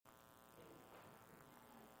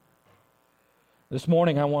This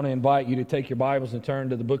morning I want to invite you to take your Bibles and turn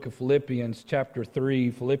to the book of Philippians chapter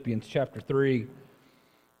 3. Philippians chapter 3.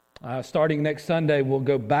 Starting next Sunday, we'll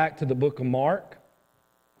go back to the book of Mark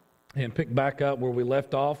and pick back up where we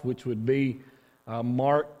left off, which would be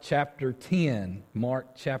Mark chapter 10.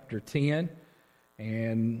 Mark chapter 10.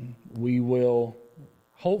 And we will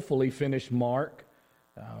hopefully finish Mark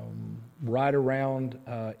right around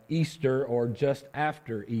Easter or just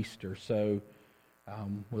after Easter. So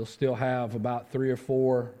we'll still have about 3 or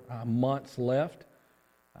 4 months left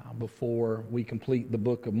before we complete the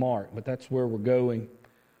book of Mark, but that's where we're going.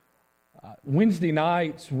 Wednesday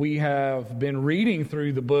nights, we have been reading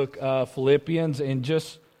through the book of Philippians and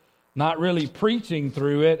just not really preaching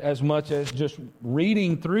through it as much as just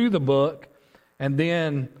reading through the book and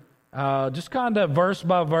then just kind of verse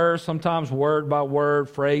by verse, sometimes word by word,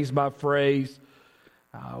 phrase by phrase,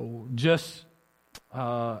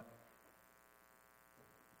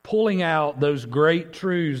 pulling out those great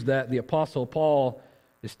truths that the Apostle Paul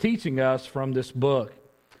is teaching us from this book.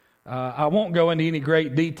 I won't go into any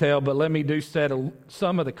great detail, but let me do set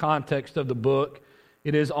some of the context of the book.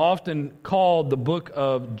 It is often called the book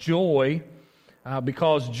of joy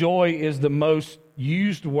because joy is the most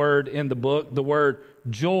used word in the book. The word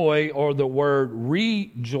joy or the word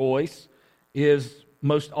rejoice is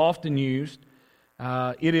most often used.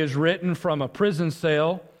 It is written from a prison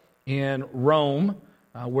cell in Rome,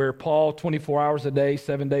 where Paul, 24 hours a day,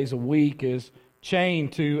 7 days a week, is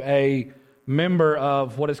chained to a member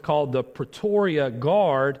of what is called the Praetoria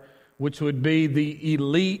Guard, which would be the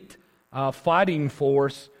elite fighting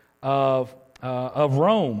force of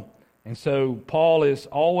Rome. And so Paul is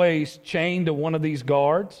always chained to one of these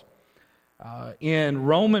guards. In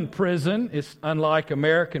Roman prison, it's unlike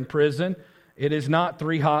American prison. It is not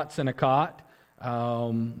 3 hots and a cot.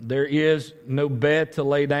 There is no bed to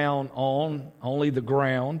lay down on, only the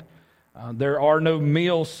ground. There are no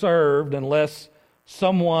meals served unless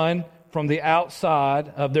someone from the outside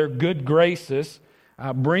of their good graces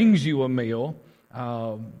brings you a meal.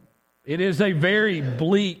 It is a very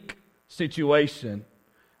bleak situation.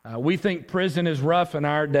 We think prison is rough in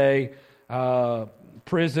our day.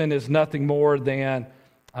 Prison is nothing more than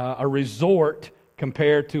a resort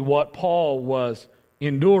compared to what Paul was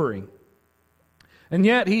enduring. And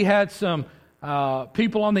yet he had some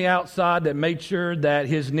people on the outside that made sure that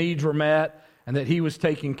his needs were met and that he was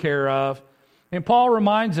taken care of. And Paul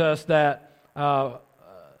reminds us that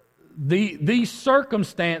these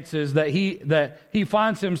circumstances that he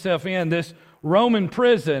finds himself in, this Roman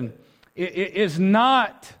prison, is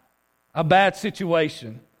not a bad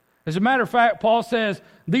situation. As a matter of fact, Paul says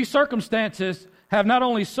these circumstances have not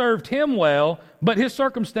only served him well, but his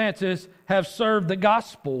circumstances have served the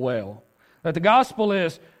gospel well. That the gospel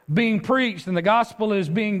is being preached and the gospel is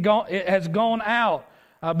it has gone out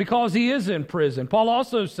because he is in prison. Paul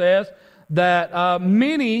also says that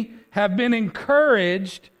many have been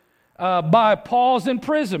encouraged by Paul's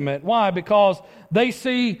imprisonment. Why? Because they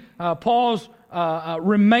see Paul's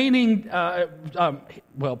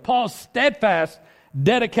Paul's steadfast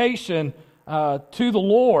dedication to the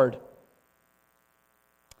Lord,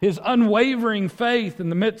 his unwavering faith in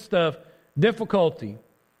the midst of difficulty.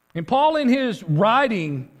 And Paul, in his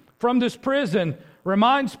writing from this prison,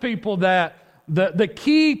 reminds people that the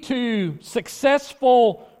key to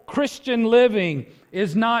successful Christian living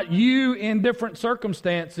is not you in different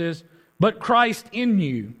circumstances, but Christ in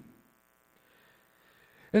you.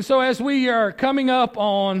 And so as we are coming up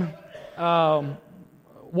on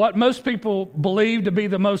what most people believe to be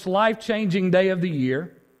the most life-changing day of the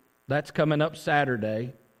year, that's coming up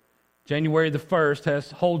Saturday, January the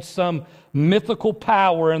 1st, holds some mythical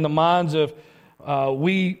power in the minds of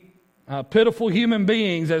we pitiful human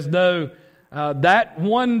beings, as though that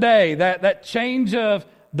one day, that change of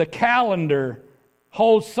the calendar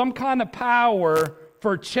holds some kind of power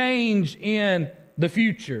for change in the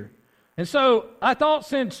future. And so I thought,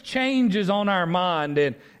 since change is on our mind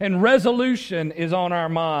and resolution is on our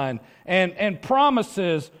mind and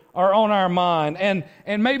promises are on our mind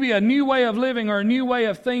and maybe a new way of living or a new way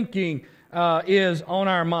of thinking is on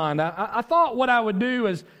our mind, I thought what I would do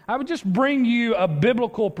is I would just bring you a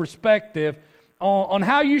biblical perspective on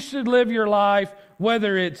how you should live your life,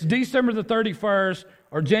 whether it's December the 31st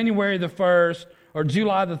or January the 1st or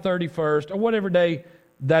July the 31st or whatever day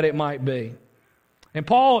that it might be. And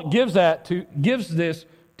Paul gives this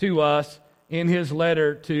to us in his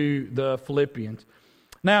letter to the Philippians.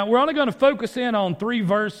 Now, we're only going to focus in on 3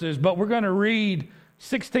 verses, but we're going to read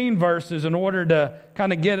 16 verses in order to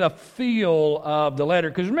kind of get a feel of the letter.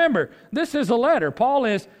 Because remember, this is a letter. Paul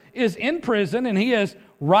is in prison, and he is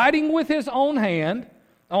writing with his own hand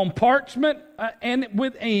on parchment and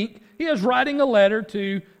with ink. He is writing a letter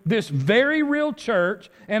to this very real church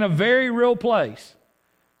and a very real place.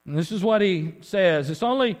 And this is what he says. It's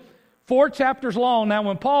only 4 chapters long. Now,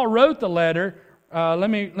 when Paul wrote the letter, let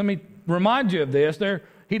me remind you of this.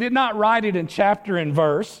 He did not write it in chapter and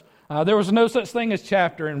verse. There was no such thing as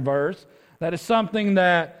chapter and verse. That is something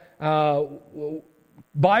that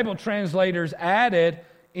Bible translators added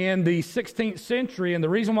in the 16th century, and the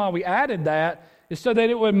reason why we added that is so that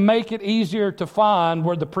it would make it easier to find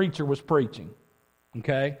where the preacher was preaching.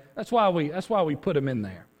 Okay? That's why we put them in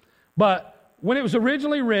there. But when it was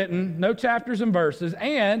originally written, no chapters and verses,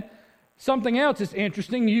 and something else that's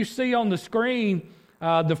interesting, you see on the screen,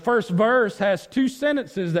 the first verse has 2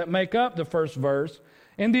 sentences that make up the first verse.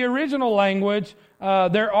 In the original language,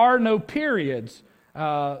 there are no periods.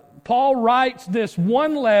 Paul writes this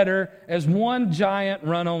one letter as one giant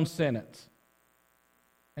run-on sentence.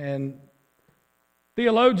 And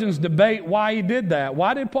theologians debate why he did that.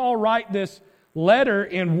 Why did Paul write this letter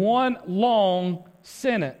in one long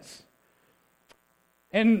sentence?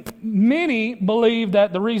 And many believe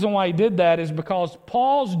that the reason why he did that is because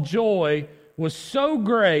Paul's joy was so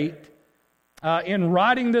great in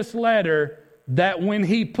writing this letter that when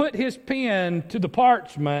he put his pen to the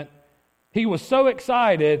parchment, he was so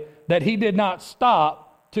excited that he did not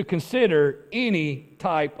stop to consider any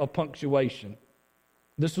type of punctuation.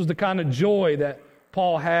 This was the kind of joy that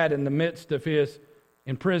Paul had in the midst of his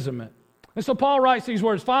imprisonment. And so Paul writes these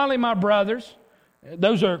words, "Finally, my brothers,"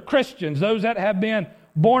 those are Christians, those that have been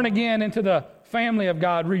born again into the family of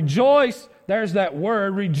God, "rejoice," there's that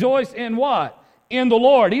word, rejoice in what? In the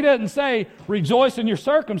Lord. He doesn't say rejoice in your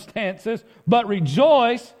circumstances, but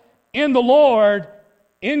rejoice in the Lord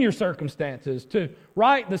in your circumstances. To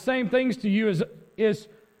write the same things to you is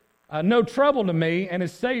no trouble to me and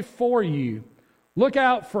is safe for you. Look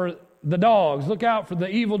out for the dogs. Look out for the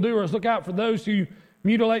evildoers. Look out for those who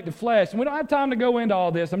mutilate the flesh. And we don't have time to go into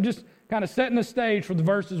all this. I'm just kind of setting the stage for the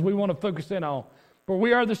verses we want to focus in on. For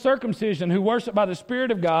we are the circumcision who worship by the Spirit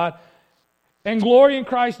of God and glory in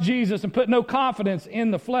Christ Jesus and put no confidence in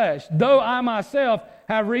the flesh, though I myself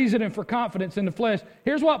have reason for confidence in the flesh.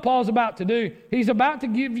 Here's what Paul's about to do. He's about to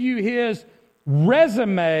give you his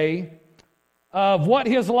resume of what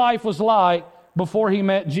his life was like before he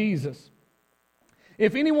met Jesus.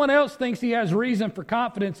 If anyone else thinks he has reason for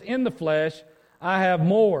confidence in the flesh, I have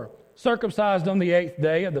more. Circumcised on the 8th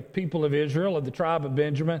day of the people of Israel, of the tribe of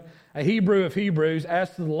Benjamin, a Hebrew of Hebrews,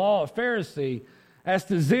 as to the law, a Pharisee, as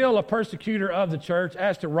to zeal, a persecutor of the church,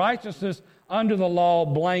 as to righteousness under the law,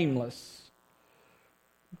 blameless.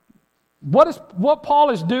 What Paul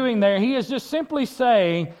is doing there, he is just simply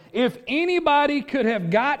saying, if anybody could have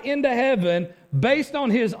got into heaven based on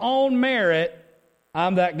his own merit,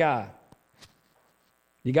 I'm that guy.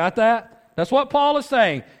 You got that? That's what Paul is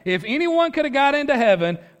saying. If anyone could have got into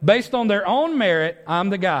heaven based on their own merit,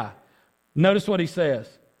 I'm the guy. Notice what he says.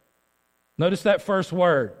 Notice that first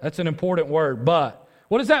word. That's an important word, but.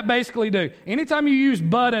 What does that basically do? Anytime you use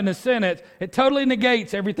but in a sentence, it totally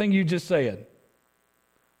negates everything you just said.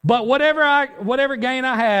 But whatever gain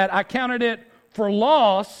I had, I counted it for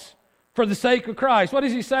loss for the sake of Christ. What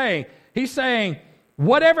is he saying? He's saying,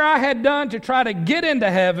 whatever I had done to try to get into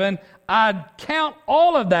heaven, I'd count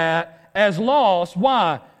all of that as loss.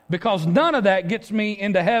 Why? Because none of that gets me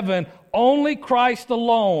into heaven. Only Christ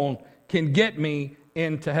alone can get me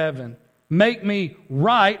into heaven. Make me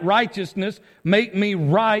right, righteousness, make me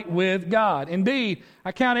right with God. Indeed,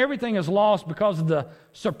 I count everything as lost because of the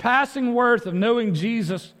surpassing worth of knowing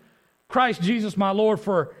Jesus, Christ Jesus my Lord.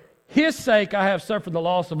 For His sake I have suffered the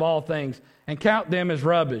loss of all things and count them as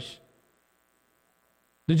rubbish.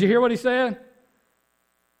 Did you hear what he said?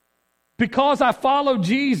 Because I follow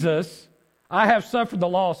Jesus, I have suffered the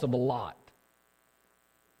loss of a lot.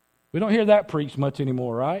 We don't hear that preached much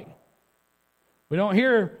anymore, right? We don't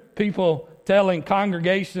hear people telling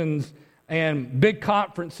congregations and big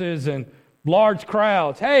conferences and large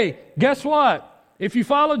crowds, hey, guess what? If you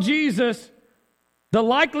follow Jesus, the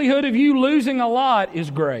likelihood of you losing a lot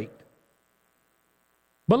is great.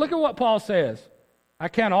 But look at what Paul says. I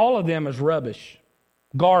count all of them as rubbish,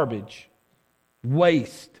 garbage,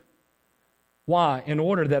 waste. Why? In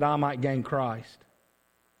order that I might gain Christ.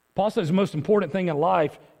 Paul says the most important thing in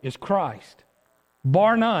life is Christ.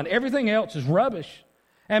 Bar none. Everything else is rubbish.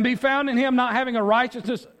 And be found in Him, not having a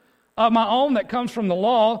righteousness of my own that comes from the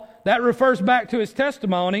law. That refers back to his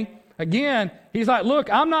testimony. Again, he's like, look,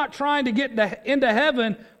 I'm not trying to get into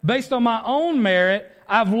heaven based on my own merit.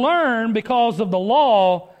 I've learned because of the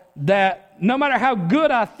law that no matter how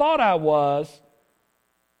good I thought I was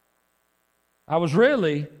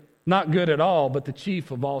really not good at all, but the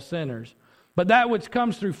chief of all sinners. but that which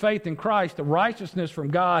comes through faith in Christ, the righteousness from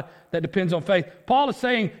God that depends on faith. Paul is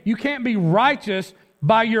saying you can't be righteous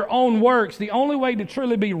by your own works. The only way to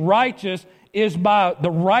truly be righteous is by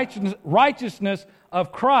the righteousness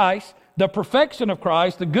of Christ, the perfection of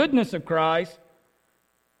Christ, the goodness of Christ,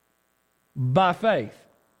 by faith.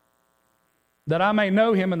 That I may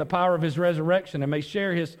know Him in the power of His resurrection and may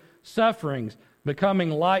share His sufferings, becoming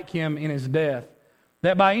like Him in His death,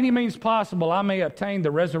 that by any means possible I may obtain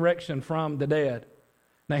the resurrection from the dead.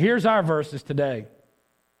 Now here's our verses today.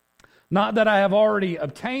 Not that I have already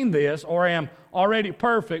obtained this or am already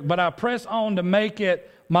perfect, but I press on to make it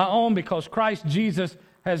my own because Christ Jesus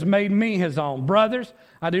has made me His own. Brothers,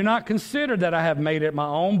 I do not consider that I have made it my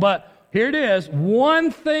own, but here it is,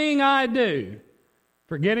 one thing I do,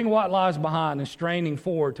 forgetting what lies behind and straining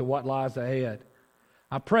forward to what lies ahead.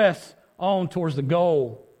 I press on towards the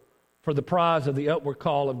goal for the prize of the upward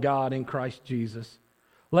call of God in Christ Jesus.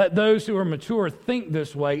 Let those who are mature think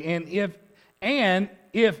this way, and if in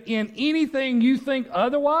anything you think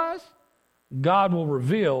otherwise, God will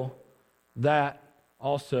reveal that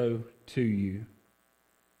also to you.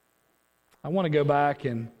 I want to go back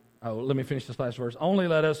and, let me finish this last verse. Only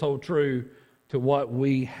let us hold true to what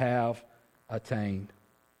we have attained.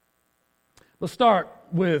 Let's start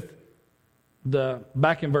with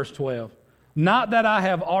back in verse 12. Not that I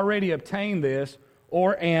have already obtained this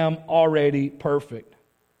or am already perfect.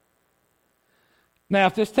 Now,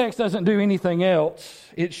 if this text doesn't do anything else,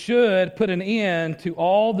 it should put an end to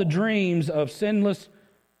all the dreams of sinless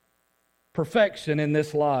perfection in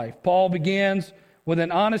this life. Paul begins with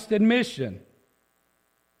an honest admission.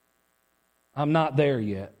 I'm not there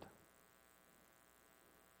yet.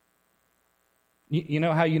 You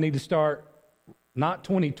know how you need to start, not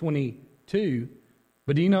 2022,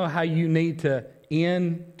 but do you know how you need to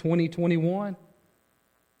end 2021?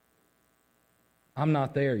 I'm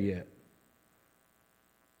not there yet.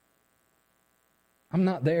 I'm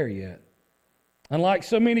not there yet. Unlike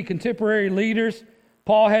so many contemporary leaders,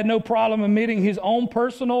 Paul had no problem admitting his own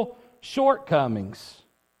personal shortcomings.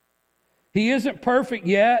 He isn't perfect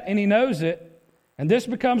yet, and he knows it, and this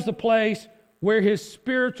becomes the place where his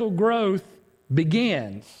spiritual growth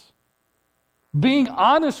begins. Being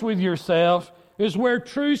honest with yourself is where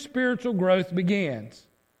true spiritual growth begins.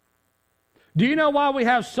 Do you know why we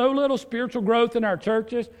have so little spiritual growth in our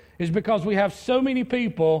churches? It's because we have so many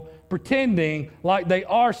people pretending like they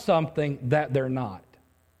are something that they're not.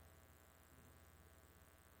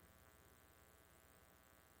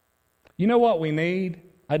 You know what we need?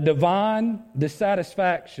 A divine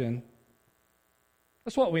dissatisfaction.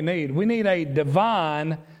 That's what we need. We need a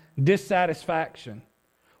divine dissatisfaction.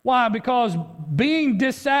 Why? Because being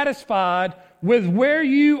dissatisfied with where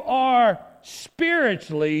you are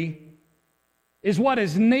spiritually is what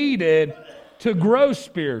is needed to grow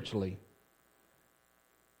spiritually.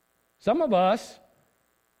 Some of us,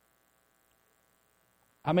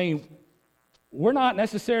 we're not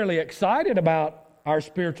necessarily excited about our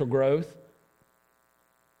spiritual growth,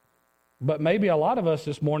 but maybe a lot of us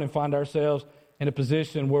this morning find ourselves in a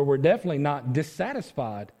position where we're definitely not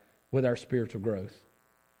dissatisfied with our spiritual growth.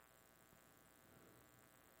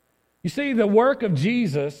 You see, the work of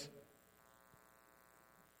Jesus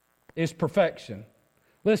is perfection.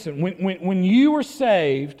 Listen, when you were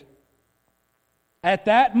saved, at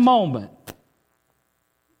that moment,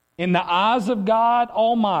 in the eyes of God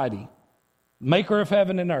Almighty, maker of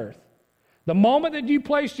heaven and earth, the moment that you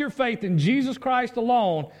placed your faith in Jesus Christ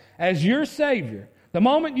alone as your Savior, the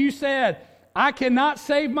moment you said, I cannot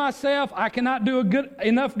save myself, I cannot do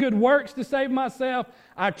enough good works to save myself,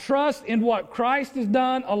 I trust in what Christ has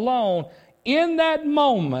done alone, in that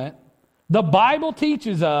moment, the Bible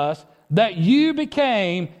teaches us that you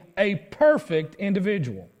became a perfect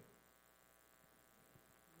individual.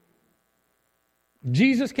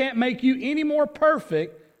 Jesus can't make you any more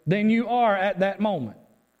perfect than you are at that moment.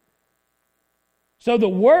 So the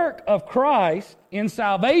work of Christ in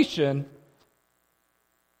salvation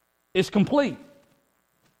is complete.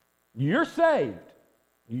 You're saved.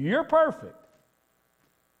 You're perfect.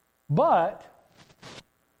 But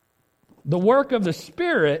the work of the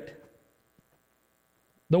Spirit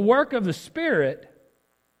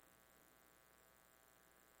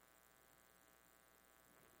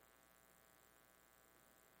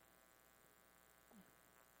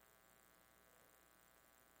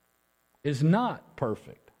is not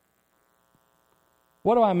perfect.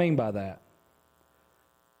 What do I mean by that?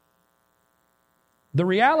 The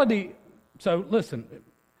reality, so listen,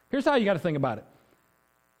 here's how you got to think about it.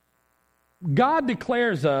 God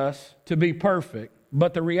declares us to be perfect,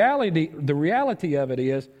 but the reality of it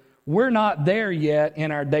is we're not there yet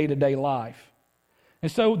in our day-to-day life.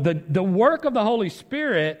 And so the work of the Holy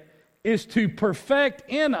Spirit is to perfect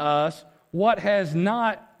in us what is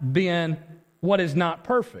not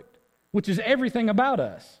perfect, which is everything about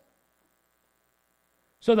us.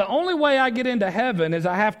 So the only way I get into heaven is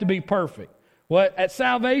I have to be perfect. Well, at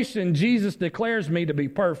salvation, Jesus declares me to be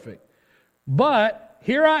perfect. But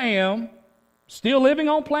here I am, still living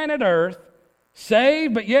on planet Earth,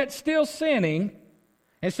 saved but yet still sinning.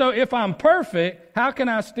 And so if I'm perfect, how can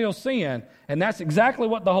I still sin? And that's exactly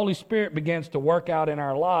what the Holy Spirit begins to work out in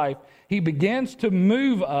our life. He begins to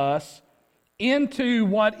move us into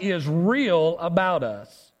what is real about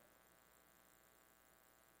us.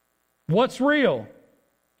 What's real?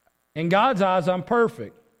 In God's eyes, I'm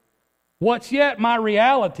perfect. What's yet my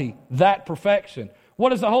reality? That perfection. What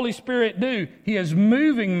does the Holy Spirit do? He is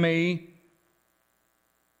moving me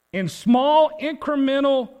in small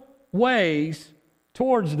incremental ways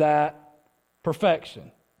towards that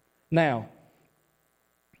perfection. Now,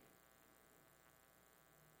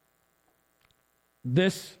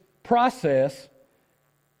 this process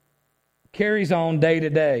carries on day to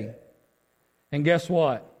day. And guess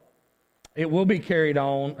what? It will be carried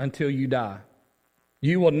on until you die.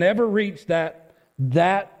 You will never reach that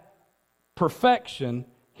perfection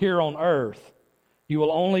here on earth. You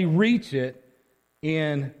will only reach it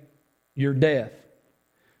in your death.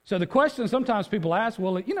 So the question sometimes people ask,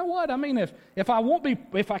 well, you know what? I mean, if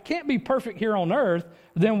I can't be perfect here on earth,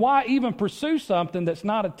 then why even pursue something that's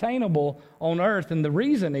not attainable on earth? And the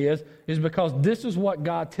reason is because this is what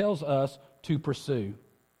God tells us to pursue.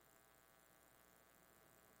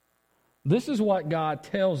 This is what God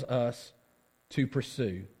tells us to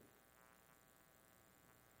pursue.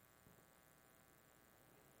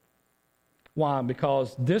 Why?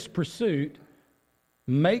 Because this pursuit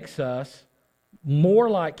makes us more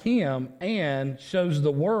like Him and shows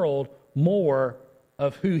the world more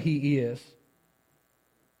of who He is.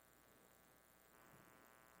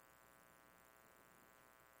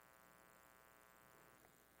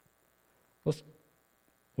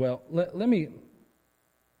 Let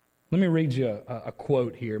me read you a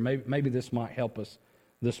quote here. Maybe this might help us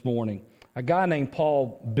this morning. A guy named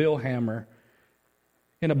Paul Billhammer,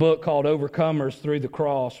 in a book called Overcomers Through the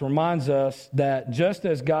Cross, reminds us that just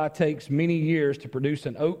as God takes many years to produce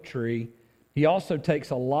an oak tree, He also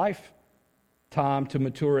takes a lifetime to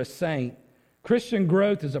mature a saint. Christian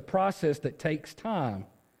growth is a process that takes time.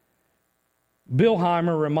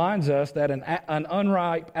 Billhammer reminds us that an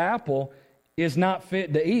unripe apple is not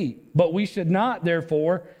fit to eat, but we should not,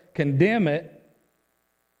 therefore, condemn it.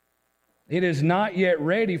 It is not yet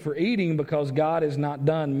ready for eating because God is not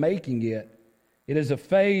done making it. It is a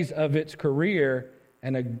phase of its career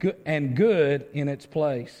and good in its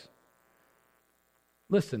place.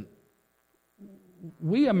 Listen,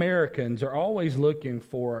 we Americans are always looking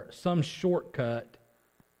for some shortcut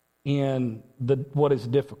in what is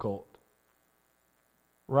difficult.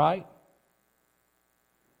 Right?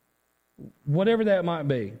 Whatever that might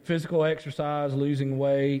be. Physical exercise, losing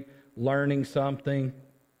weight, learning something.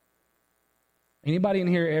 Anybody in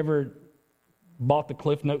here ever bought the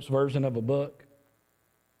Cliff Notes version of a book?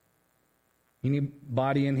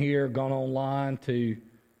 Anybody in here gone online to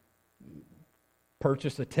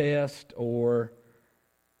purchase a test or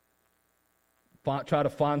try to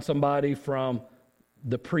find somebody from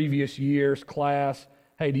the previous year's class?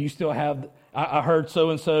 Hey, do you still have... I heard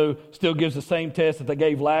so-and-so still gives the same test that they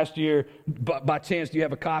gave last year. But by chance, do you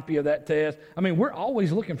have a copy of that test? I mean, we're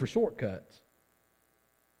always looking for shortcuts.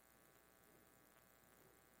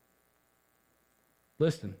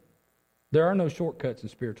 Listen, there are no shortcuts in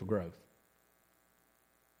spiritual growth.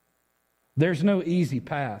 There's no easy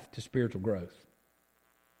path to spiritual growth.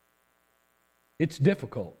 It's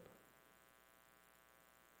difficult.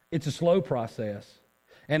 It's a slow process.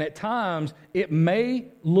 And at times, it may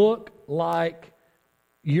look like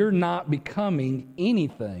you're not becoming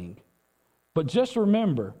anything. But just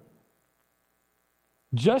remember,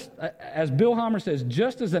 just as Billhammer says,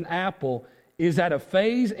 just as an apple is at a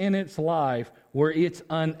phase in its life where it's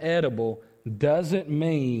unedible, doesn't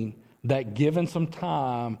mean that given some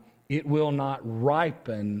time, it will not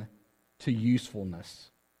ripen to usefulness.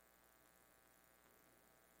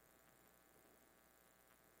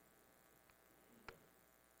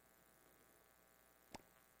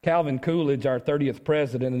 Calvin Coolidge, our 30th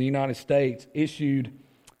president of the United States, issued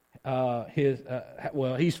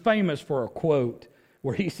he's famous for a quote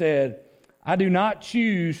where he said, "I do not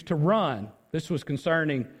choose to run." This was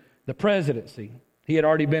concerning the presidency. He had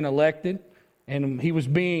already been elected, and he was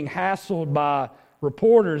being hassled by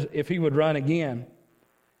reporters if he would run again.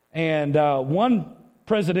 And one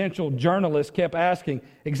presidential journalist kept asking,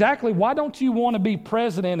 exactly why don't you want to be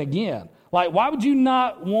president again? Like, why would you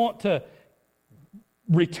not want to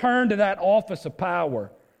return to that office of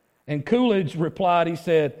power? And Coolidge replied, he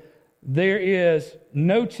said, there is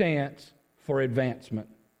no chance for advancement.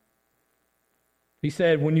 He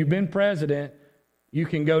said, when you've been president, you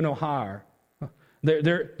can go no higher.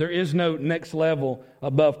 There is no next level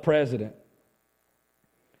above president.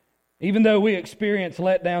 Even though we experience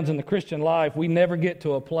letdowns in the Christian life, we never get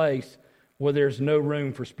to a place where there's no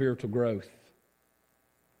room for spiritual growth.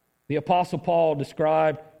 The Apostle Paul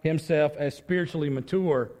described himself as spiritually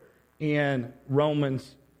mature in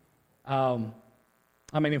Philippians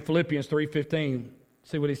 3:15.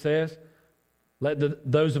 See what he says?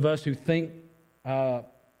 Let those of us who think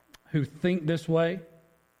this way,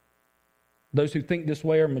 those who think this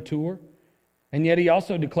way are mature. And yet he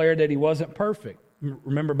also declared that he wasn't perfect.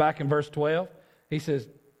 Remember back in verse 12? He says,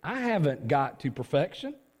 I haven't got to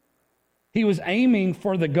perfection. He was aiming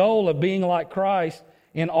for the goal of being like Christ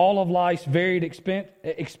in all of life's varied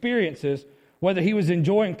experiences, whether he was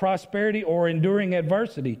enjoying prosperity or enduring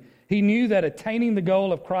adversity. He knew that attaining the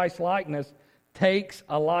goal of Christ's likeness takes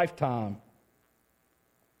a lifetime.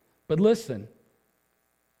 But listen,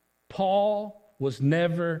 Paul was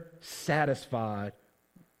never satisfied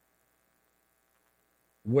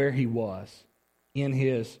where he was in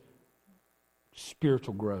his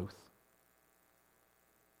spiritual growth.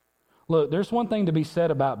 Look, there's one thing to be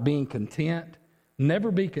said about being content.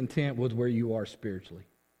 Never be content with where you are spiritually.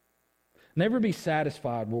 Never be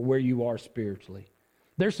satisfied with where you are spiritually.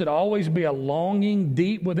 There should always be a longing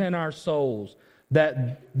deep within our souls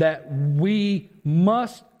that we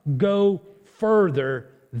must go further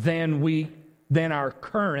than our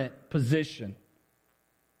current position.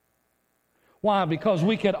 Why? Because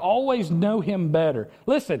we could always know Him better.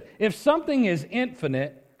 Listen, if something is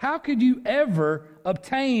infinite, how could you ever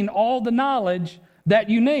obtain all the knowledge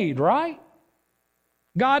that you need, right?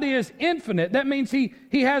 God is infinite. That means He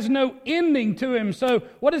has no ending to Him. So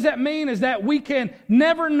what does that mean? Is that we can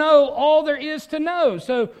never know all there is to know.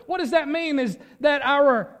 So what does that mean? Is that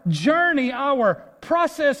our journey, our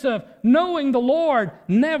process of knowing the Lord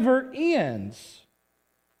never ends.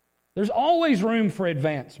 There's always room for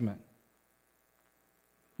advancement.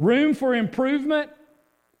 Room for improvement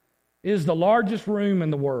is the largest room in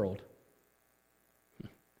the world.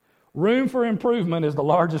 Room for improvement is the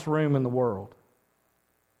largest room in the world.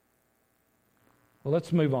 Well,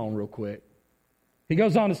 let's move on real quick. He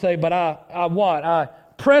goes on to say, but I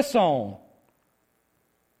press on.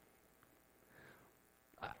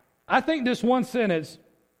 I think this one sentence,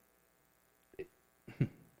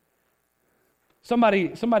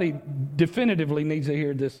 somebody definitively needs to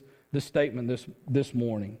hear this statement this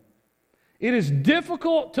morning. It is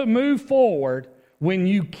difficult to move forward when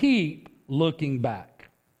you keep looking back.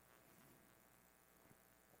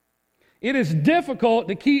 It is difficult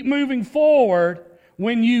to keep moving forward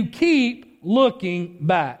when you keep looking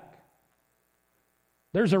back.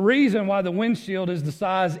 There's a reason why the windshield is the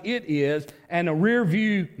size it is and a rear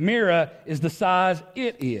view mirror is the size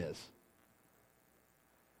it is.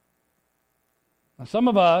 Now, some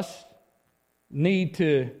of us need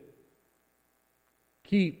to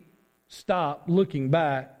stop looking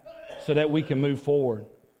back so that we can move forward.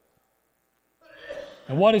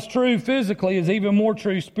 And what is true physically is even more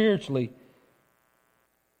true spiritually.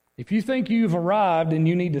 If you think you've arrived, then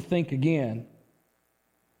you need to think again.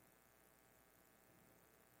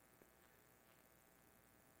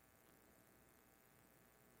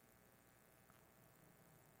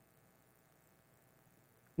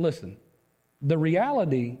 Listen, the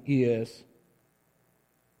reality is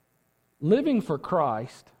living for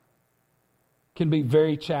Christ can be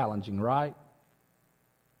very challenging, right?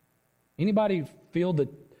 Anybody feel the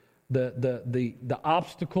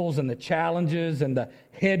obstacles and the challenges and the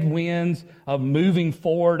headwinds of moving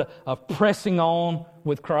forward, of pressing on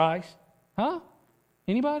with Christ? Huh?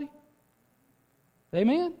 Anybody?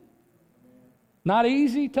 Amen? Not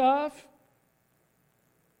easy, tough,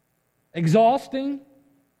 exhausting.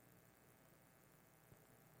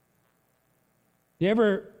 You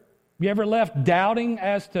ever left doubting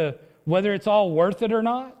as to whether it's all worth it or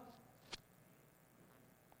not?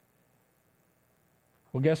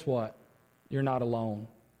 Well, guess what? You're not alone.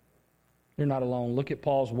 You're not alone. Look at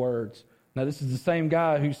Paul's words. Now, this is the same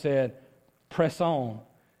guy who said, press on.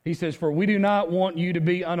 He says, for we do not want you to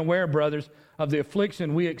be unaware, brothers, of the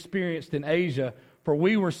affliction we experienced in Asia, for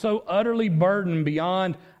we were so utterly burdened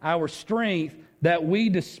beyond our strength that we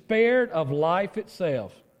despaired of life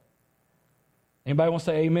itself. Anybody want to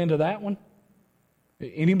say amen to that one?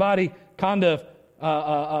 Anybody kind of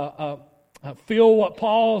feel what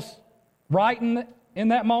Paul's writing in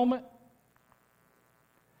that moment?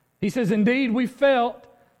 He says, indeed, we felt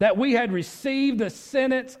that we had received the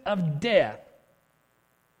sentence of death.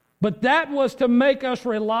 But that was to make us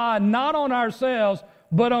rely not on ourselves,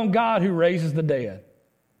 but on God who raises the dead.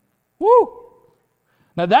 Woo!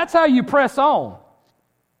 Now that's how you press on.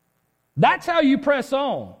 That's how you press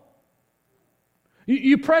on.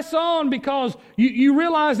 You press on because you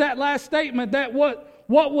realize that last statement, that what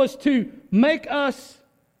was to make us,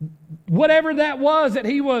 whatever that was that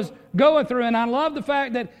he was going through. And I love the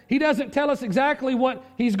fact that he doesn't tell us exactly what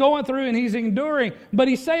he's going through and he's enduring, but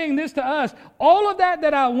he's saying this to us. All of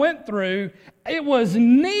that I went through, it was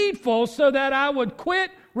needful so that I would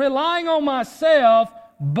quit relying on myself,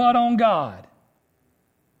 but on God.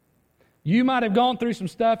 You might have gone through some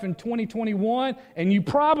stuff in 2021, and you're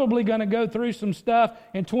probably going to go through some stuff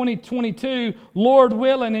in 2022, Lord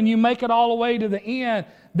willing, and you make it all the way to the end.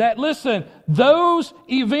 That, listen, those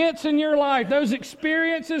events in your life, those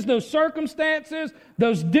experiences, those circumstances,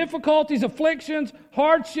 those difficulties, afflictions,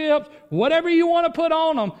 hardships, whatever you want to put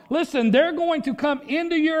on them, listen, they're going to come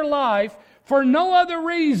into your life for no other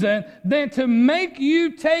reason than to make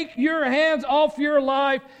you take your hands off your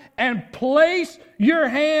life and place your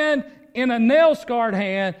hand in a nail-scarred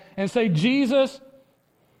hand and say, Jesus,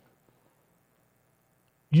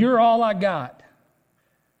 you're all I got,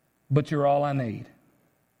 but you're all I need.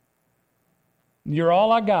 You're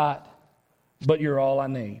all I got, but you're all I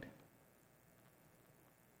need.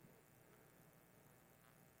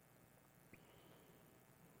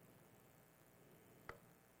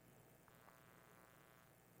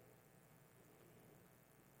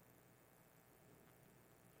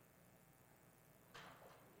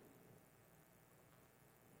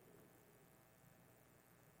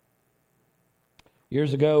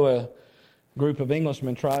 Years ago, a group of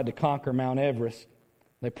Englishmen tried to conquer Mount Everest.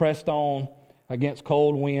 They pressed on against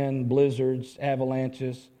cold wind, blizzards,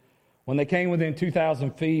 avalanches. When they came within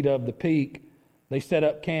 2,000 feet of the peak, they set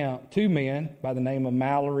up camp. Two men by the name of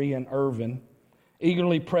Mallory and Irvin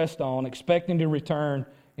eagerly pressed on, expecting to return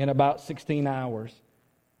in about 16 hours.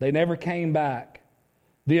 They never came back.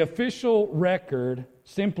 The official record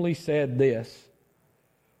simply said this: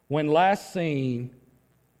 when last seen,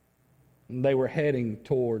 they were heading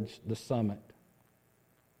towards the summit.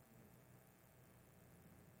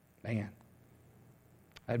 Man,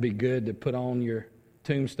 that'd be good to put on your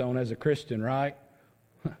tombstone as a Christian, right?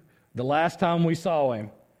 The last time we saw him,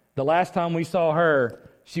 the last time we saw her,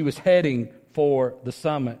 she was heading for the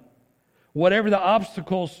summit. Whatever the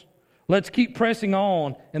obstacles, let's keep pressing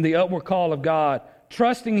on in the upward call of God,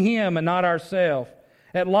 trusting Him and not ourselves.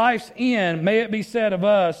 At life's end, may it be said of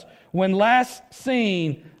us, when last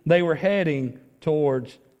seen, they were heading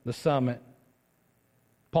towards the summit.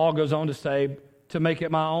 Paul goes on to say, to make it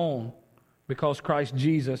my own, because Christ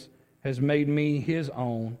Jesus has made me His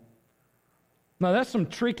own. Now that's some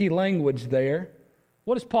tricky language there.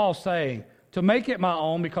 What is Paul saying? To make it my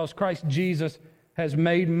own because Christ Jesus has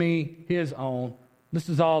made me His own. This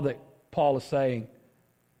is all that Paul is saying.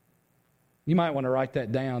 You might want to write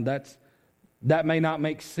that down. That may not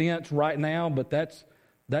make sense right now, but that's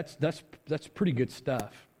pretty good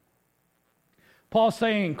stuff. Paul's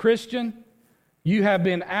saying, Christian, you have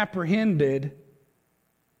been apprehended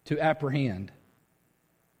to apprehend.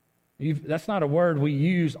 That's not a word we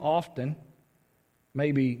use often.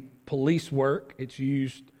 Maybe police work, it's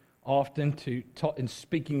used often in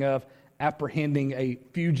speaking of apprehending a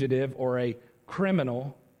fugitive or a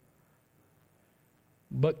criminal.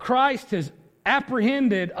 But Christ has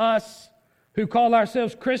apprehended us who call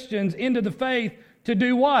ourselves Christians into the faith to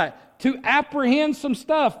do what? To apprehend some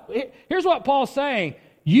stuff. Here's what Paul's saying.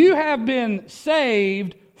 You have been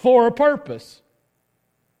saved for a purpose.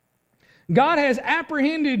 God has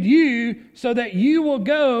apprehended you so that you will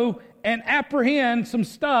go and apprehend some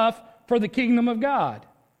stuff for the kingdom of God.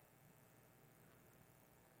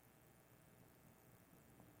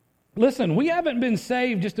 Listen, we haven't been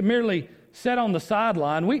saved just to merely sit on the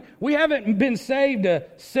sideline. We haven't been saved to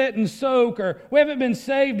sit and soak, or we haven't been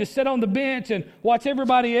saved to sit on the bench and watch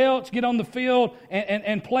everybody else get on the field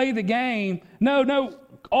and play the game. No.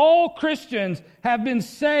 All Christians have been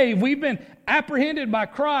saved. We've been apprehended by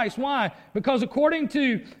Christ. Why? Because according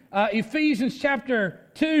to Ephesians chapter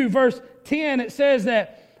 2, verse 10, it says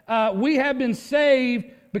that we have been saved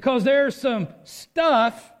because there's some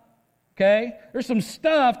stuff, okay? There's some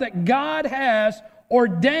stuff that God has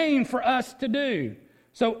ordained for us to do.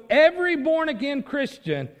 So every born-again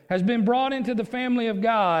Christian has been brought into the family of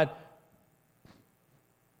God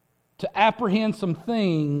to apprehend some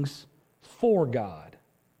things for God.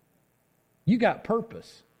 You got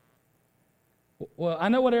purpose. Well, I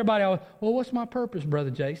know what everybody always, well, what's my purpose,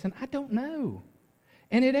 Brother Jason? I don't know.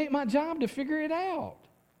 And it ain't my job to figure it out.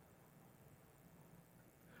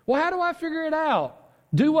 Well, how do I figure it out?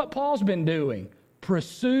 Do what Paul's been doing.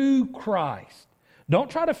 Pursue Christ.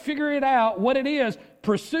 Don't try to figure it out what it is.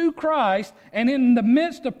 Pursue Christ, and in the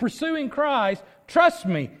midst of pursuing Christ, trust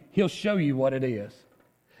me, He'll show you what it is.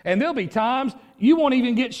 And there'll be times you won't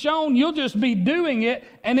even get shown. You'll just be doing it,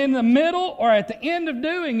 and in the middle or at the end of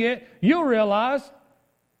doing it, you'll realize,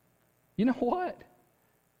 you know what?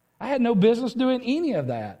 I had no business doing any of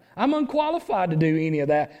that. I'm unqualified to do any of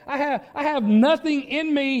that. I have nothing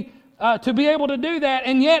in me to be able to do that,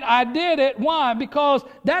 and yet I did it. Why? Because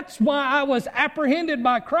that's why I was apprehended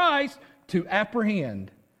by Christ, to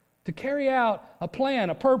apprehend, to carry out a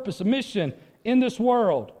plan, a purpose, a mission in this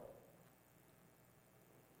world.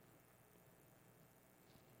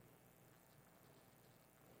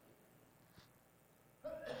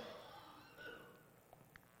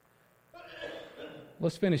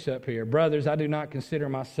 Let's finish up here. Brothers, I do not consider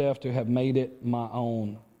myself to have made it my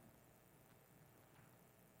own.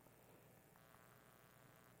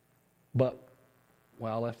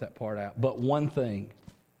 I left that part out. But one thing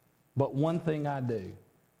I do.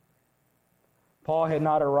 Paul had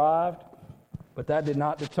not arrived, but that did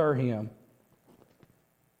not deter him.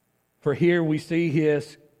 For here we see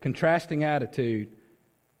his contrasting attitude.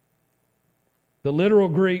 The literal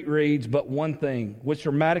Greek reads, but one thing, which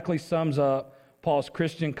dramatically sums up Paul's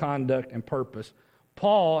Christian conduct and purpose.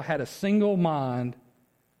 Paul had a single mind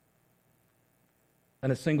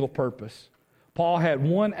and a single purpose. Paul had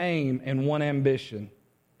one aim and one ambition.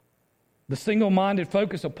 The single-minded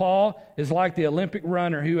focus of Paul is like the Olympic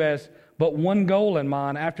runner who has but one goal in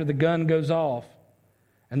mind after the gun goes off,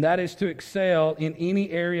 and that is to excel in any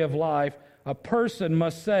area of life. A person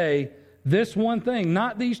must say this one thing,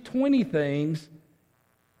 not these 20 things.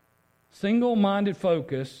 Single-minded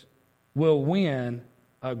focus will win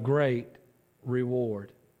a great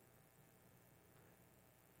reward.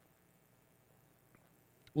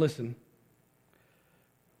 Listen,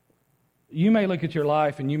 you may look at your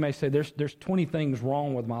life and you may say, there's 20 things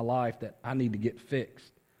wrong with my life that I need to get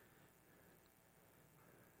fixed.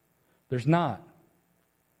 There's not.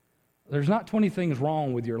 There's not 20 things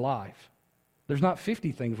wrong with your life. There's not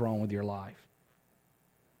 50 things wrong with your life.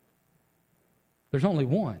 There's only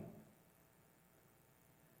one.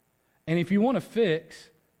 And if you want to fix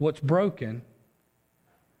what's broken,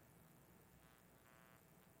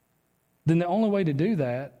 then the only way to do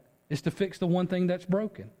that is to fix the one thing that's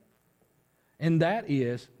broken. And that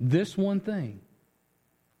is this one thing.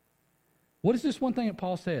 What is this one thing that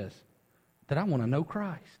Paul says? That I want to know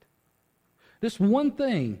Christ. This one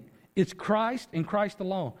thing, it's Christ and Christ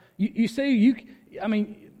alone. You see, you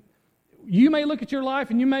may look at your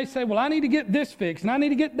life and you may say, well, I need to get this fixed, and I need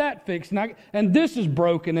to get that fixed, and this is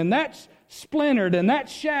broken, and that's splintered, and that's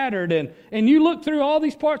shattered, and you look through all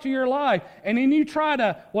these parts of your life, and then you try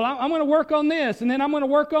to, well, I'm going to work on this, and then I'm going to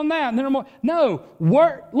work on that, and then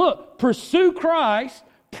pursue Christ,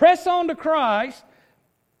 press on to Christ,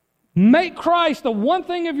 make Christ the one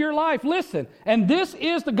thing of your life. Listen, and this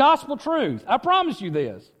is the gospel truth. I promise you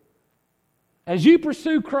this. As you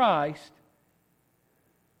pursue Christ,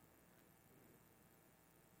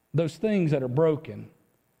 those things that are broken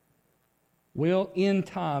will in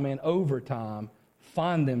time and over time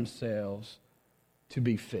find themselves to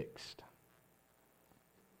be fixed.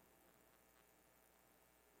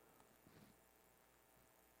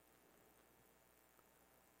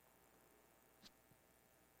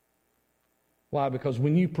 Why? Because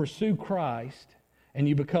when you pursue Christ and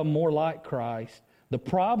you become more like Christ, the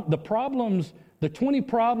problems, the 20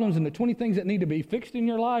 problems and the 20 things that need to be fixed in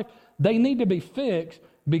your life, they need to be fixed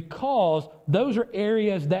because those are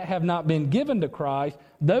areas that have not been given to Christ.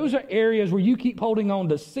 Those are areas where you keep holding on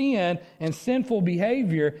to sin and sinful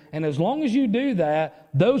behavior, and as long as you do that,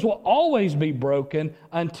 those will always be broken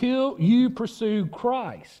until you pursue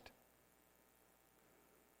Christ.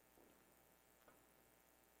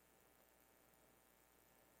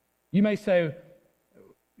 You may say,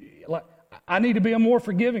 I need to be a more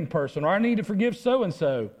forgiving person, or I need to forgive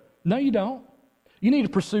so-and-so. No, you don't. You need to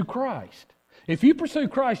pursue Christ. If you pursue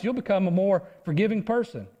Christ, you'll become a more forgiving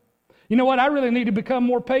person. You know what? I really need to become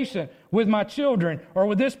more patient with my children, or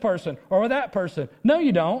with this person, or with that person. No,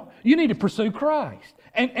 you don't. You need to pursue Christ.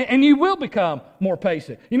 And you will become more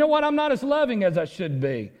patient. You know what? I'm not as loving as I should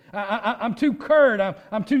be. I'm too curt.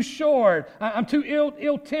 I'm too short. I'm too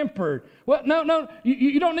ill-tempered. Well, no.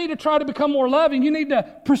 You don't need to try to become more loving. You need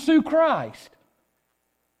to pursue Christ.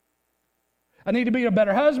 I need to be a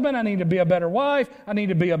better husband. I need to be a better wife. I need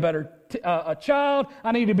to be a better a child.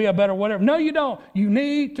 I need to be a better whatever. No, you don't. You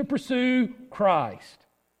need to pursue Christ.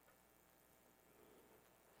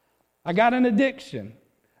 I got an addiction.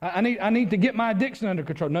 I need to get my addiction under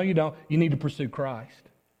control. No, you don't. You need to pursue Christ.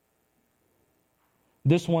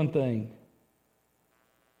 This one thing.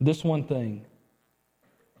 This one thing.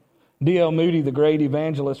 D.L. Moody, the great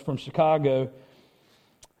evangelist from Chicago,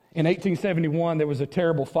 in 1871 there was a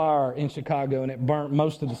terrible fire in Chicago and it burnt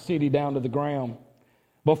most of the city down to the ground.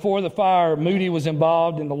 Before the fire, Moody was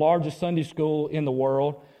involved in the largest Sunday school in the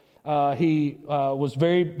world. He was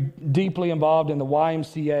very deeply involved in the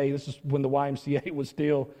YMCA. This is when the YMCA was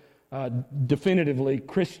still definitively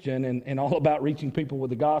Christian and all about reaching people with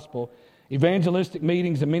the gospel, evangelistic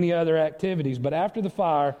meetings and many other activities. But after the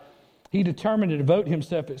fire, he determined to devote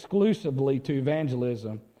himself exclusively to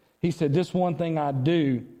evangelism. He said, "This one thing I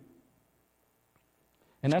do,"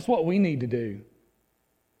 and that's what we need to do.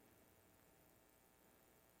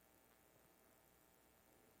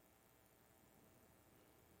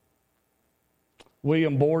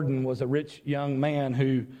 William Borden was a rich young man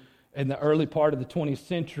who, in the early part of the 20th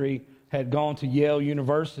century, had gone to Yale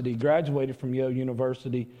University, graduated from Yale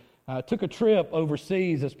University, took a trip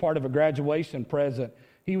overseas as part of a graduation present.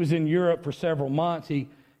 He was in Europe for several months. He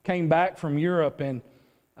came back from Europe, and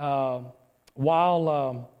while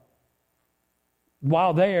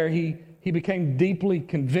there, he became deeply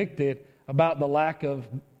convicted about the lack of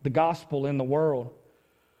the gospel in the world.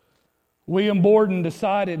 William Borden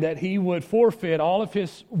decided that he would forfeit all of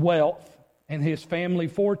his wealth and his family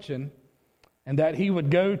fortune, and that he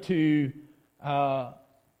would go to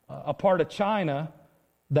a part of China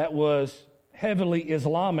that was heavily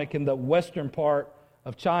Islamic in the western part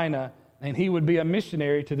of China, and he would be a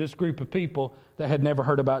missionary to this group of people that had never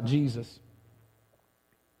heard about Jesus.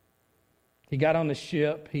 He got on the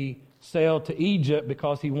ship. He sailed to Egypt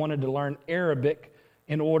because he wanted to learn Arabic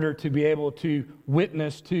in order to be able to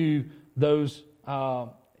witness to those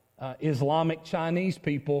Islamic Chinese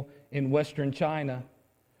people in western China.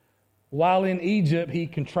 While in Egypt, he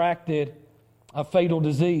contracted a fatal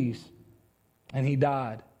disease, and he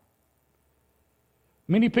died.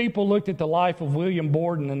 Many people looked at the life of William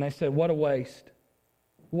Borden and they said, "What a waste.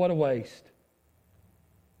 What a waste.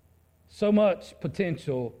 So much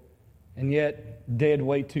potential, and yet dead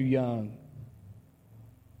way too young."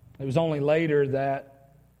 It was only later that,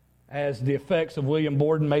 as the effects of William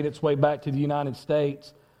Borden made its way back to the United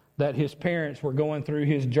States, that his parents were going through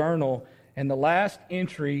his journal, and the last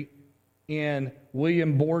entry in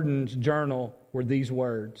William Borden's journal were these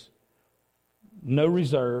words: "No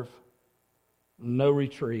reserve, no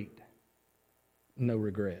retreat, no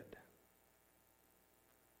regret."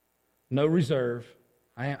 No reserve.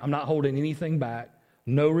 I'm not holding anything back.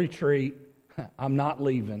 No retreat. I'm not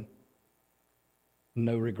leaving.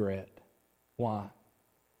 No regret. Why?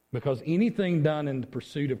 Because anything done in the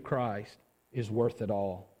pursuit of Christ is worth it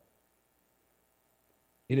all.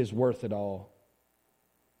 It is worth it all.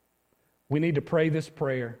 We need to pray this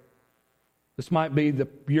prayer. This might be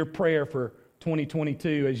your prayer for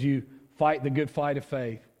 2022 as you fight the good fight of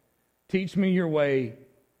faith. Teach me your way,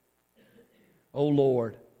 O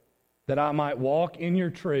Lord, that I might walk in your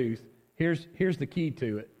truth. Here's the key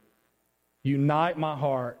to it. Unite my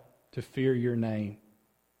heart to fear your name.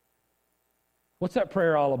 What's that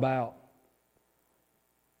prayer all about?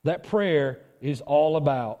 That prayer is all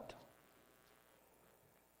about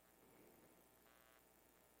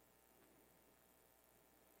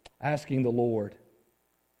asking the Lord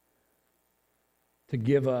to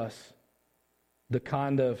give us the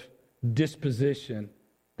kind of disposition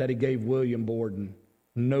that He gave William Borden.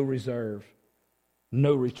 No reserve,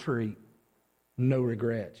 no retreat, no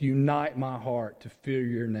regrets. Unite my heart to fear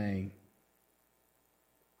your name.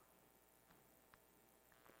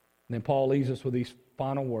 And then Paul leaves us with these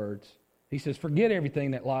final words. He says, "Forget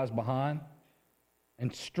everything that lies behind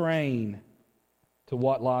and strain to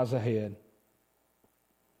what lies ahead."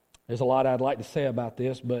 There's a lot I'd like to say about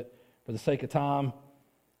this, but for the sake of time,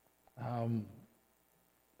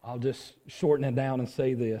 I'll just shorten it down and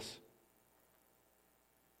say this.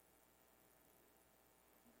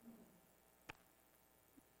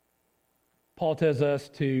 Paul tells us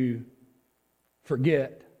to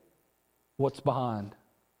forget what's behind.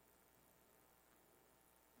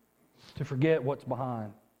 To forget what's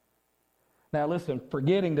behind. Now listen,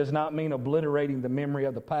 forgetting does not mean obliterating the memory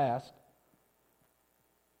of the past,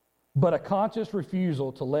 but a conscious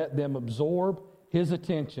refusal to let them absorb his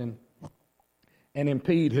attention and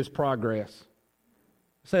impede his progress.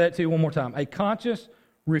 Say that to you one more time. A conscious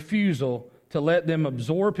refusal to let them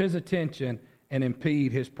absorb his attention and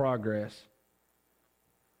impede his progress.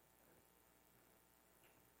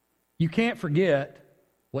 You can't forget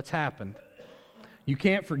what's happened. You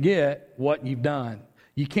can't forget what you've done.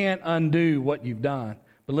 You can't undo what you've done.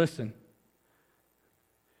 But listen,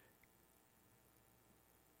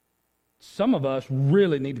 Some of us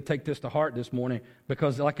really need to take this to heart this morning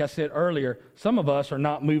because, like I said earlier, some of us are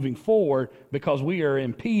not moving forward because we are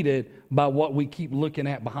impeded by what we keep looking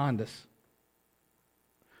at behind us.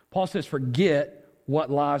 Paul says, forget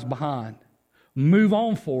what lies behind. Move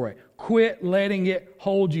on for it. Quit letting it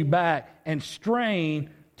hold you back and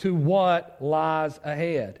strain to what lies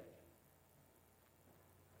ahead.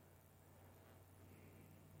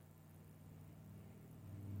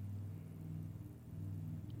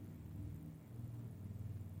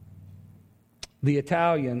 The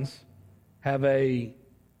Italians have a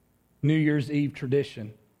New Year's Eve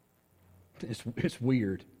tradition. It's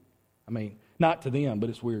weird. I mean, not to them, but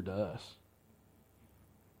it's weird to us.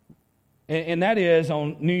 And that is,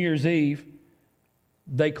 on New Year's Eve,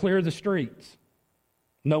 they clear the streets.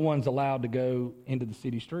 No one's allowed to go into the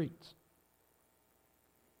city streets.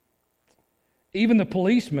 Even the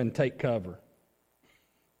policemen take cover.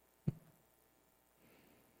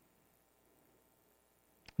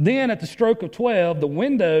 Then, at the stroke of 12, the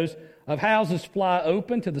windows of houses fly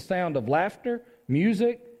open to the sound of laughter,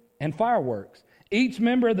 music, and fireworks. Each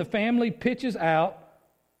member of the family pitches out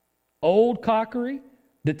old crockery,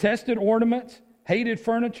 detested ornaments, hated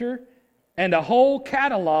furniture, and a whole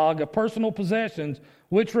catalog of personal possessions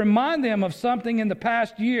which remind them of something in the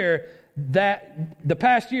past year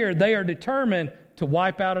they are determined to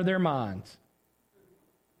wipe out of their minds.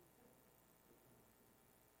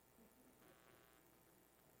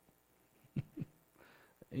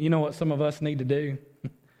 You know what some of us need to do?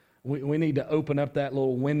 We need to open up that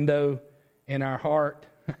little window in our heart,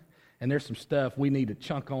 and there's some stuff we need to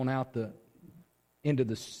chunk on out into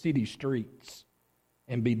the city streets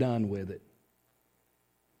and be done with it.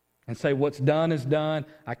 And say, what's done is done.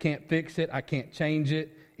 I can't fix it. I can't change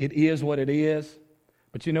it. It is what it is.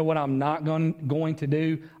 But you know what I'm not going to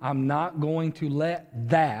do? I'm not going to let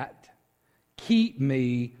that keep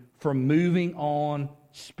me from moving on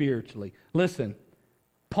spiritually. Listen,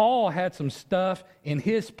 Paul had some stuff in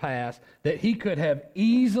his past that he could have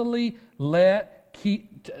easily allowed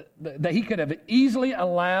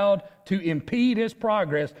to impede his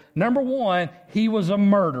progress. Number one, he was a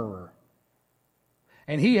murderer.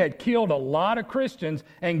 And he had killed a lot of Christians.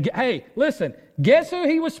 And hey, listen, guess who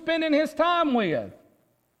he was spending his time with?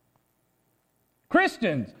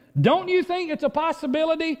 Christians. Don't you think it's a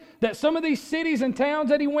possibility that some of these cities and towns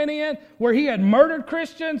that he went in, where he had murdered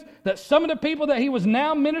Christians, that some of the people that he was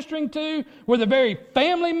now ministering to were the very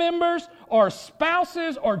family members or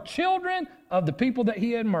spouses or children of the people that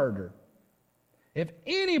he had murdered? If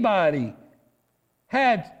anybody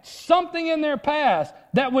had something in their past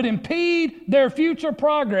that would impede their future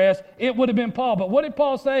progress, it would have been Paul. But what did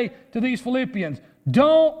Paul say to these Philippians?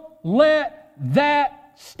 Don't let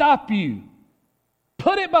that stop you.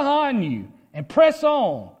 Put it behind you and press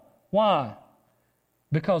on. Why?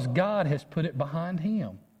 Because God has put it behind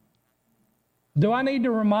him. Do I need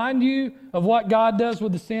to remind you of what God does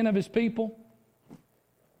with the sin of his people?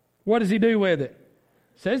 What does he do with it?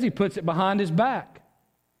 It says he puts it behind his back.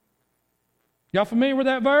 Y'all familiar with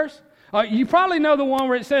that verse? You probably know the one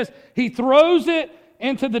where it says he throws it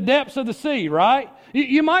into the depths of the sea, right?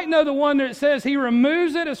 You might know the one that says he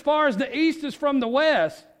removes it as far as the east is from the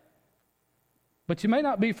west. But you may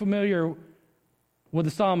not be familiar with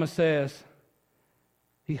the psalmist says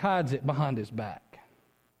he hides it behind his back.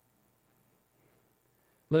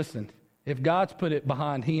 Listen, if God's put it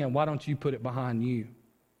behind him, why don't you put it behind you?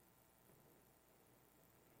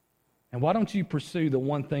 And why don't you pursue the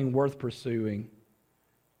one thing worth pursuing?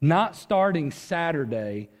 Not starting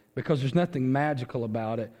Saturday, because there's nothing magical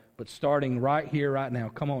about it, but starting right here, right now.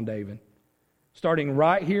 Come on, David. Starting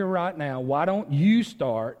right here, right now. Why don't you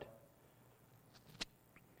start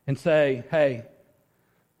and say, hey,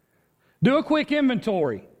 do a quick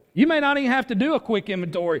inventory. You may not even have to do a quick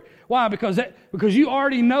inventory. Why? Because you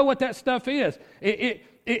already know what that stuff is.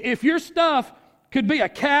 If your stuff could be a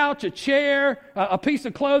couch, a chair, a piece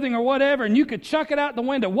of clothing or whatever, and you could chuck it out the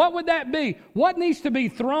window, what would that be? What needs to be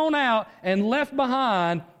thrown out and left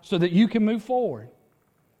behind so that you can move forward?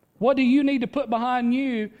 What do you need to put behind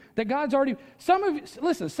you that God's already... Some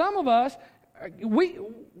of us,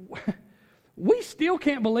 we still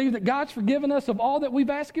can't believe that God's forgiven us of all that we've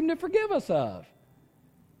asked him to forgive us of.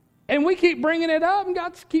 And we keep bringing it up, and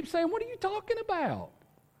God keeps saying, what are you talking about?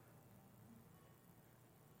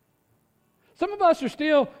 Some of us are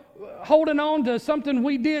still holding on to something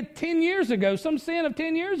we did 10 years ago, some sin of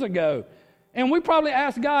 10 years ago. And we probably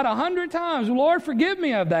asked God 100 times, Lord, forgive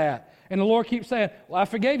me of that. And the Lord keeps saying, well, I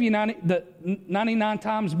forgave you 99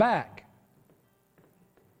 times back.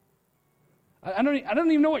 I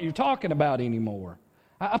don't even know what you're talking about anymore.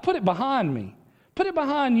 I put it behind me. Put it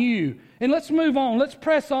behind you. And let's move on. Let's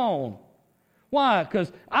press on. Why?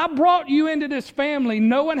 Because I brought you into this family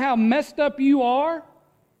knowing how messed up you are,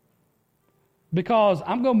 because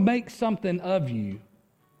I'm going to make something of you.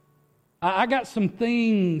 I got some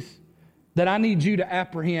things that I need you to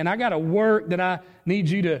apprehend. I got a work that I need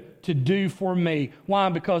you to do for me. Why?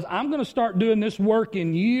 Because I'm going to start doing this work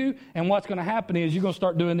in you, and what's going to happen is you're going to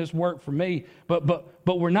start doing this work for me. But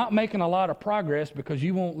we're not making a lot of progress because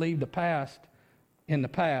you won't leave the past in the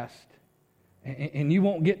past. And you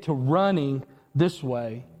won't get to running this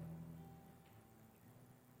way.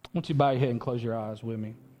 I want you to bow your head and close your eyes with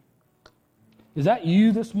me. Is that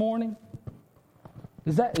you this morning?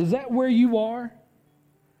 Is that where you are?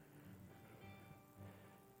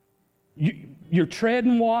 You're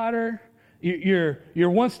treading water. You're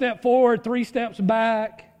one step forward, 3 steps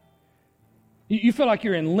back. You feel like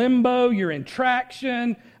you're in limbo. You're in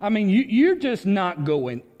traction. I mean, you're just not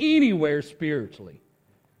going anywhere spiritually.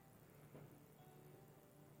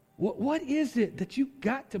 What is it that you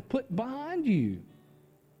got to put behind you?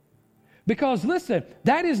 Because listen,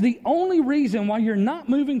 that is the only reason why you're not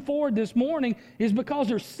moving forward this morning, is because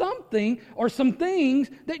there's something or some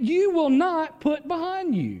things that you will not put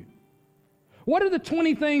behind you. What are the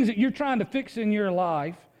 20 things that you're trying to fix in your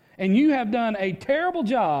life, and you have done a terrible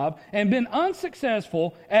job and been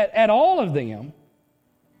unsuccessful at all of them,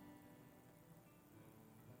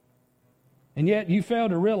 and yet you fail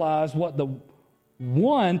to realize what the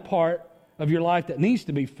one part of your life that needs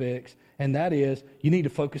to be fixed, and that is you need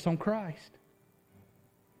to focus on Christ.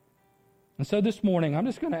 And so this morning, I'm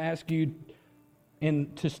just going to ask you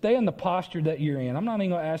to stay in the posture that you're in. I'm not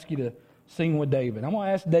even going to ask you to sing with David. I'm going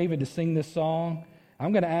to ask David to sing this song.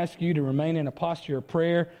 I'm going to ask you to remain in a posture of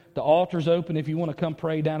prayer. The altar's open if you want to come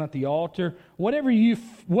pray down at the altar. Whatever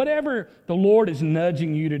the Lord is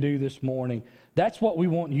nudging you to do this morning, that's what we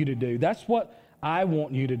want you to do. That's what I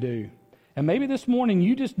want you to do. And maybe this morning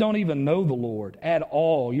you just don't even know the Lord at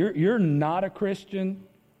all. You're not a Christian.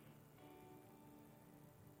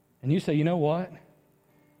 And you say, you know what?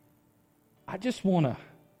 I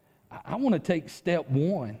want to take step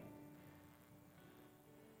one.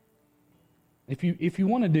 If you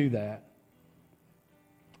want to do that,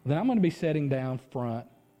 then I'm going to be sitting down front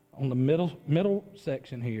on the middle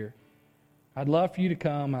section here. I'd love for you to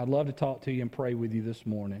come. I'd love to talk to you and pray with you this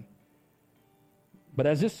morning. But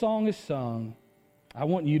as this song is sung, I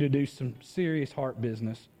want you to do some serious heart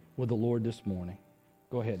business with the Lord this morning.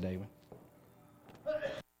 Go ahead, David.